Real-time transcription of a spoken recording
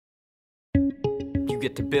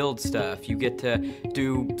get to build stuff, you get to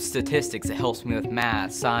do statistics. It helps me with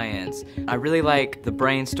math, science. I really like the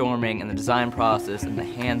brainstorming and the design process and the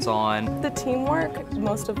hands-on. The teamwork,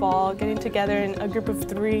 most of all, getting together in a group of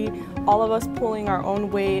 3, all of us pulling our own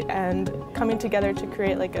weight and coming together to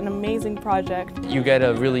create like an amazing project. You get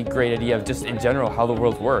a really great idea of just in general how the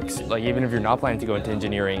world works. Like even if you're not planning to go into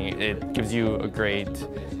engineering, it gives you a great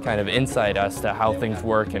kind of insight as to how things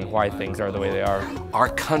work and why things are the way they are. Our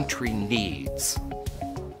country needs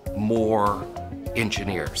more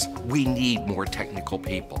engineers. We need more technical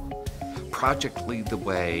people. Project Lead the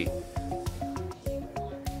Way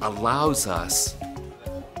allows us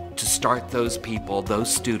to start those people,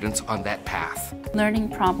 those students on that path. Learning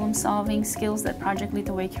problem-solving skills that Project Lead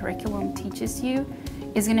the Way curriculum teaches you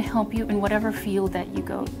is going to help you in whatever field that you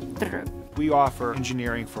go through. We offer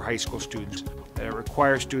engineering for high school students that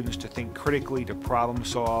require students to think critically, to problem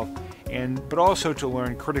solve, but also to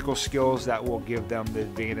learn critical skills that will give them the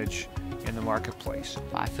advantage in the marketplace.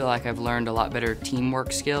 I feel like I've learned a lot better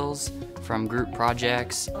teamwork skills from group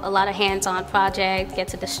projects. A lot of hands-on projects, get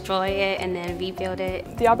to destroy it and then rebuild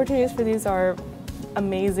it. The opportunities for these are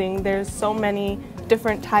amazing. There's so many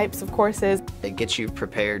different types of courses. It gets you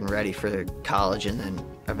prepared and ready for college and then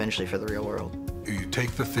eventually for the real world. You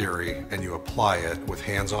take the theory and you apply it with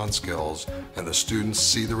hands-on skills, and the students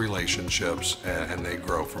see the relationships and they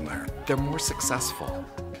grow from there. They're more successful.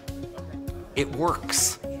 It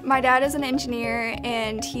works. My dad is an engineer,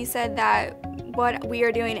 and he said that what we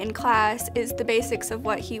are doing in class is the basics of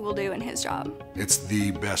what he will do in his job. It's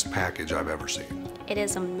the best package I've ever seen. It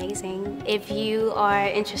is amazing. If you are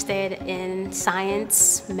interested in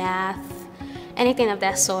science, math, anything of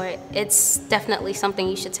that sort, it's definitely something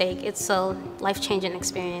you should take. It's a life-changing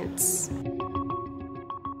experience.